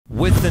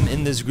with them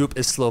in this group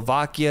is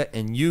Slovakia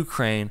and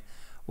Ukraine.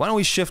 Why don't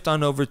we shift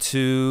on over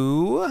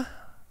to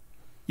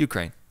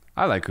Ukraine?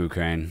 I like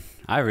Ukraine.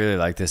 I really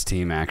like this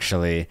team,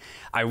 actually.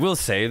 I will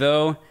say,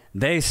 though,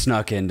 they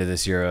snuck into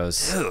this Euros.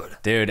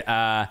 Dude,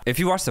 if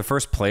you watch the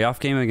first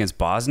playoff game against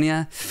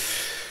Bosnia,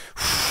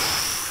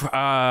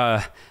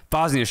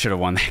 Bosnia should have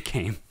won that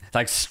game.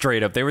 Like,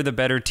 straight up. They were the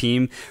better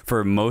team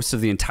for most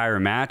of the entire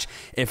match.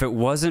 If it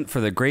wasn't for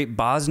the great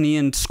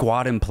Bosnian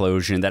squad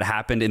implosion that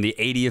happened in the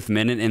 80th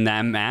minute in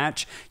that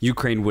match,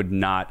 Ukraine would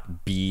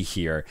not be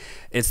here.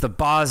 It's the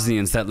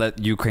Bosnians that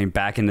let Ukraine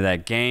back into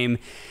that game.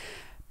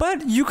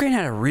 But Ukraine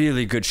had a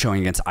really good showing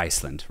against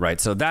Iceland,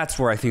 right? So that's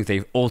where I think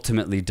they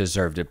ultimately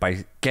deserved it,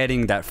 by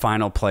getting that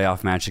final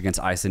playoff match against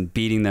Iceland,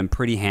 beating them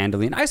pretty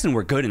handily. And Iceland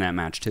were good in that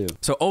match too.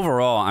 So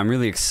overall, I'm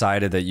really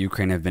excited that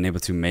Ukraine have been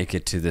able to make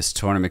it to this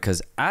tournament,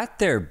 because at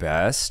their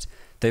best,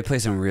 they play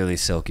some really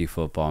silky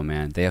football,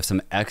 man. They have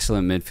some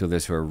excellent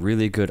midfielders who are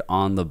really good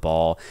on the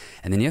ball.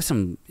 And then you have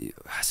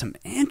some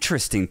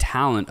interesting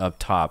talent up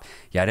top.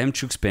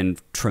 Yaremchuk's been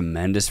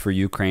tremendous for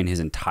Ukraine his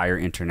entire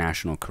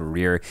international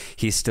career.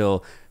 He's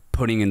still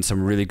putting in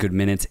some really good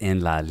minutes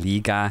in La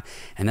Liga.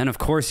 And then, of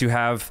course, you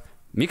have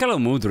Mykhailo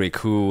Mudryk,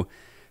 who,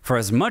 for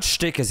as much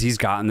shtick as he's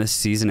gotten this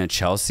season at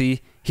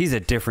Chelsea, he's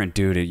a different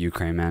dude at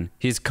Ukraine, man.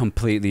 He's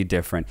completely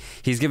different.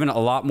 He's given a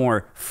lot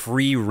more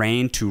free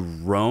reign to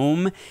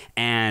roam,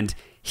 and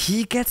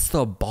he gets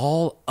the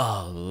ball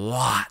a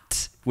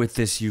lot with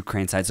this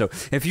Ukraine side. So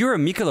if you're a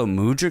Mykhailo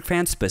Mudryk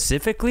fan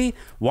specifically,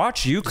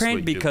 watch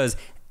Ukraine, because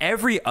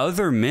every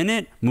other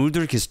minute,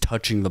 Mudryk is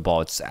touching the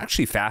ball. It's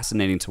actually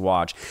fascinating to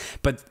watch.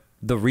 But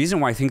the reason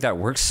why I think that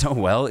works so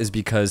well is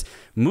because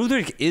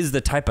Mudryk is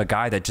the type of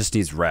guy that just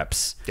needs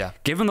reps. Yeah.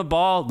 Give him the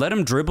ball, let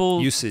him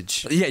dribble.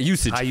 Usage. Yeah,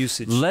 usage. High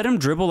usage. Let him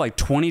dribble like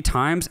 20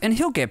 times, and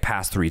he'll get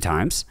past 3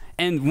 times.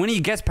 And when he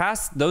gets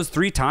past those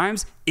 3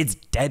 times, it's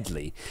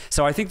deadly.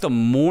 So I think the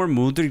more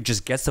Mudryk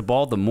just gets the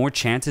ball, the more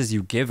chances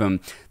you give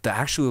him, the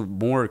actual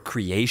more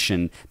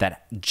creation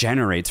that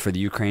generates for the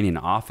Ukrainian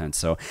offense.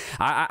 So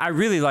I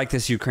really like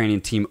this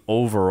Ukrainian team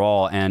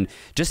overall. And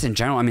just in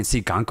general, I mean,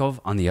 Sigankov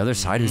on the other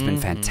side, who's been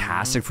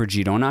fantastic for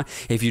Girona.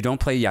 If you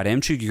don't play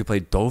Yaremchuk, you can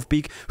play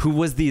Dovbyk, who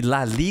was the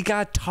La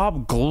Liga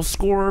top goal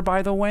scorer,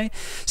 by the way.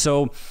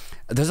 So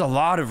there's a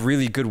lot of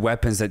really good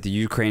weapons that the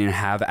Ukrainians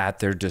have at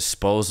their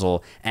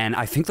disposal, and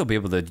I think they'll be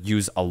able to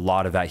use a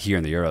lot of that here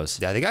in the Euros.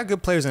 Yeah, they got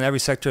good players in every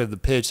sector of the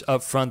pitch.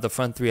 Up front, the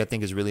front three I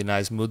think is really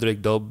nice.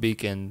 Mudryk,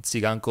 Dovbyk, and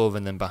Sigankov,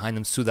 and then behind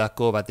them,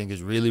 Sudakov I think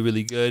is really,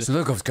 really good.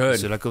 Sudakov's good.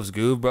 Sudakov's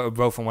good,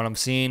 bro, from what I'm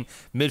seeing.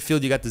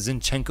 Midfield, you got the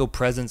Zinchenko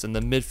presence in the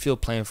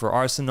midfield playing for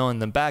Arsenal. In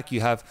the back,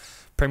 you have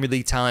Premier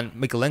League talent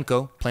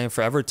Mikalenko playing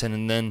for Everton,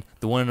 and then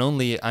the one and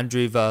only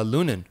Andriy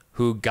Lunin,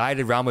 who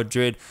guided Real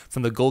Madrid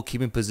from the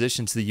goalkeeping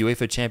position to the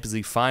UEFA Champions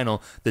League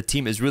final. The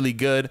team is really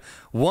good.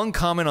 One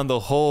comment on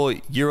the whole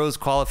Euros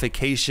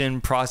qualification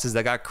process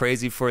that got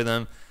crazy for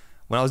them.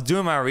 When I was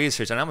doing my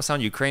research, and I'm going to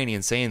sound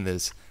Ukrainian saying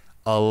this,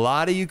 a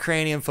lot of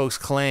Ukrainian folks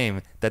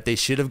claim that they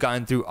should have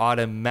gotten through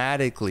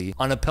automatically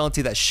on a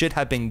penalty that should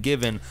have been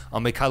given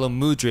on Mykhailo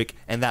Mudryk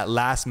in that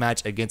last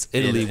match against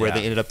Italy, where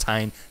they ended up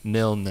tying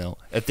 0-0.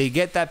 If they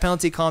get that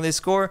penalty call and they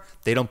score,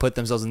 they don't put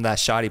themselves in that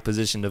shoddy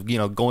position of, you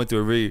know, going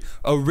through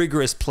a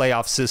rigorous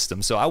playoff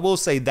system. So I will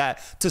say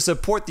that to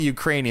support the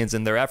Ukrainians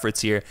in their efforts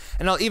here.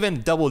 And I'll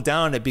even double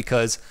down on it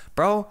because,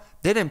 bro,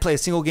 they didn't play a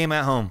single game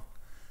at home.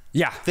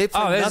 Yeah. They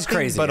played nothing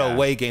crazy, but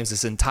away games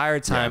this entire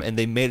time, and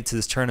they made it to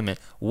this tournament.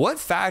 What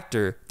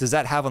factor does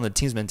that have on the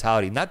team's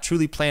mentality? Not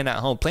truly playing at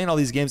home, playing all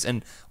these games,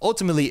 and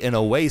ultimately in a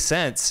away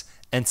sense,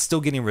 and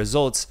still getting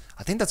results.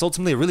 I think that's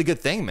ultimately a really good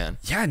thing, man.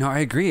 Yeah, no, I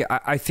agree.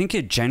 I think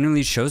it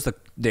genuinely shows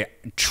the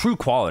true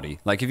quality.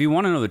 Like, if you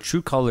want to know the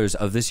true colors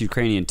of this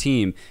Ukrainian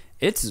team,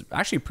 it's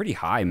actually pretty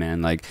high,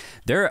 man. Like,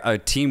 they're a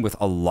team with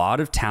a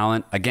lot of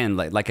talent. Again,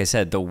 like I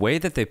said, the way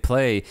that they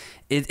play,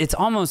 it's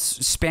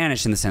almost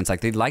Spanish in the sense, like,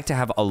 they like to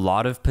have a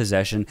lot of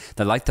possession.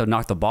 They like to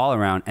knock the ball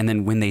around. And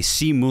then when they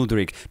see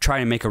Mudryk try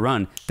to make a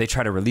run, they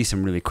try to release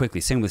him really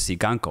quickly. Same with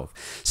Sigankov.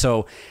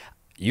 So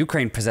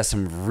Ukraine possess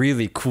some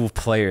really cool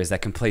players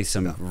that can play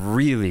some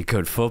really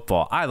good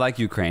football. I like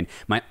Ukraine.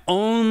 My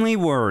only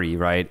worry,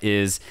 right,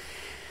 is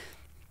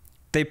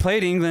they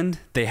played England.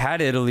 They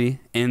had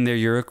Italy in their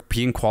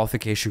European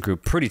qualification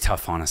group. Pretty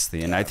tough,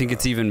 honestly. And I think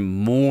it's even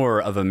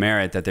more of a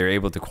merit that they're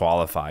able to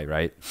qualify,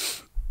 right?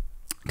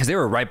 Because they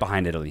were right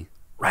behind Italy.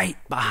 Right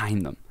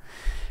behind them.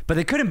 But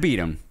they couldn't beat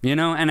them, you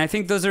know? And I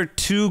think those are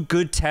 2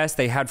 good tests.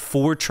 They had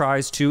 4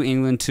 tries to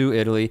England, to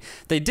Italy.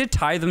 They did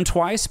tie them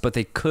twice, but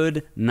they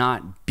could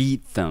not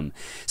beat them.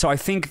 So I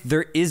think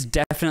there is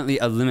definitely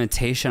a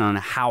limitation on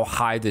how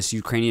high this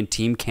Ukrainian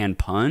team can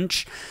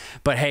punch.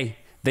 But hey,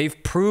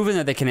 they've proven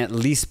that they can at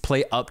least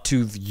play up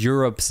to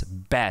Europe's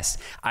best.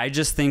 I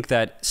just think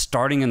that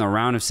starting in the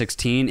round of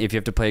 16, if you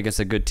have to play against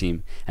a good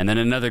team, and then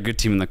another good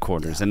team in the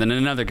quarters, and then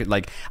another good,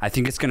 like, I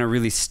think it's going to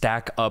really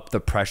stack up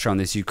the pressure on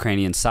this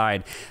Ukrainian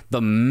side.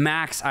 The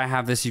max I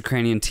have this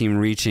Ukrainian team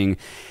reaching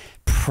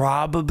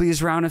probably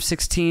is round of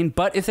 16.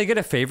 But if they get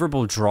a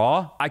favorable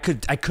draw, I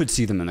could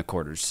see them in the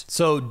quarters.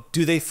 So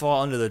do they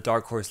fall under the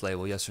dark horse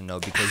label, yes or no?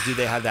 Because do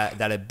they have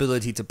that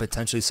ability to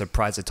potentially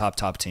surprise a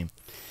top team?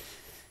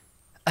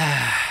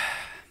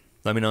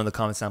 Let me know in the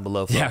comments down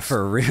below, folks. Yeah,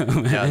 for real,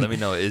 man. Yeah, let me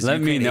know.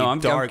 Let me know.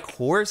 Dark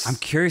horse? I'm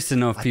curious to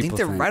know if people think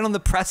they're right on the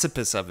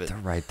precipice of it. They're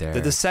right there.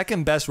 They're the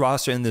second best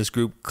roster in this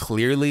group,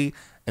 clearly,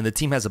 and the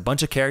team has a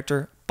bunch of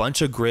character,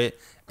 bunch of grit,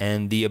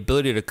 and the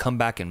ability to come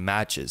back in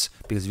matches.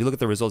 Because if you look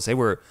at the results, they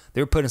were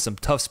put in some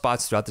tough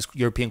spots throughout this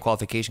European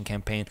qualification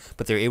campaign,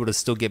 but they were able to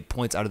still get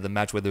points out of the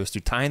match, whether it was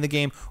through tying the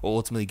game or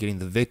ultimately getting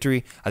the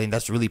victory. I think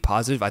that's really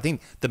positive. I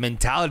think the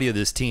mentality of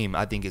this team,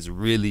 I think, is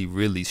really,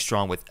 really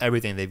strong with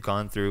everything they've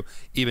gone through,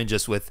 even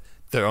just with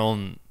their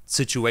own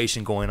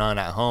situation going on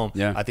at home.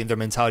 Yeah. I think their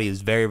mentality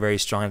is very, very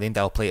strong. I think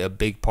that'll play a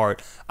big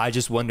part. I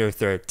just wonder if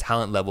their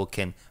talent level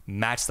can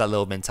match that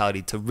level of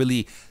mentality to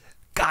really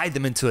guide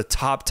them into a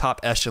top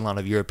echelon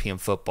of European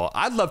football.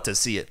 I'd love to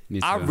see it.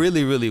 I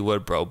really, really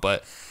would, bro.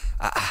 But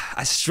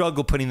I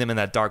struggle putting them in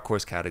that dark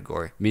horse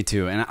category. Me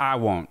too. And I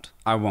won't.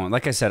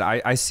 Like I said,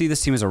 I see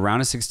this team as a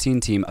round of 16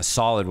 team, a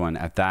solid one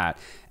at that.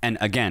 And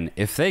again,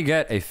 if they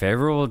get a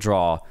favorable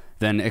draw,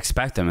 then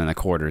expect them in the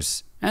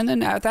quarters. And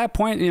then at that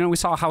point, we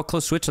saw how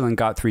close Switzerland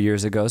got 3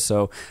 years ago.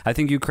 So I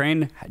think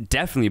Ukraine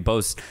definitely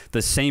boasts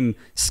the same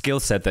skill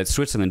set that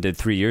Switzerland did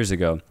 3 years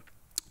ago.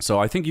 So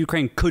I think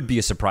Ukraine could be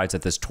a surprise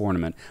at this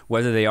tournament.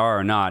 Whether they are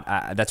or not,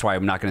 that's why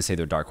I'm not going to say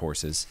they're dark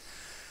horses.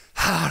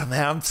 Oh,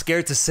 man, I'm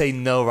scared to say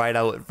no right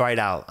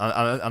out.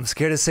 I'm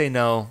scared to say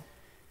no.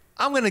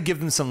 I'm going to give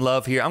them some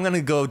love here. I'm going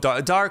to go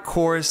dark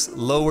horse,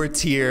 lower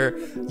tier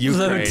Ukraine.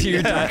 Lower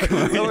tier dark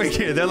horse. Lower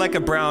tier. They're like a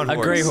brown horse.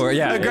 A gray horse,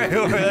 yeah.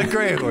 A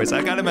gray horse.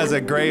 I got him as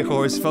a gray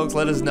horse. Folks,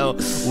 let us know.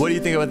 What do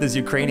you think about this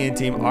Ukrainian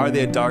team? Are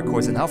they a dark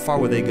horse? And how far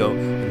will they go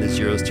in this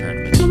Euros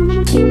tournament?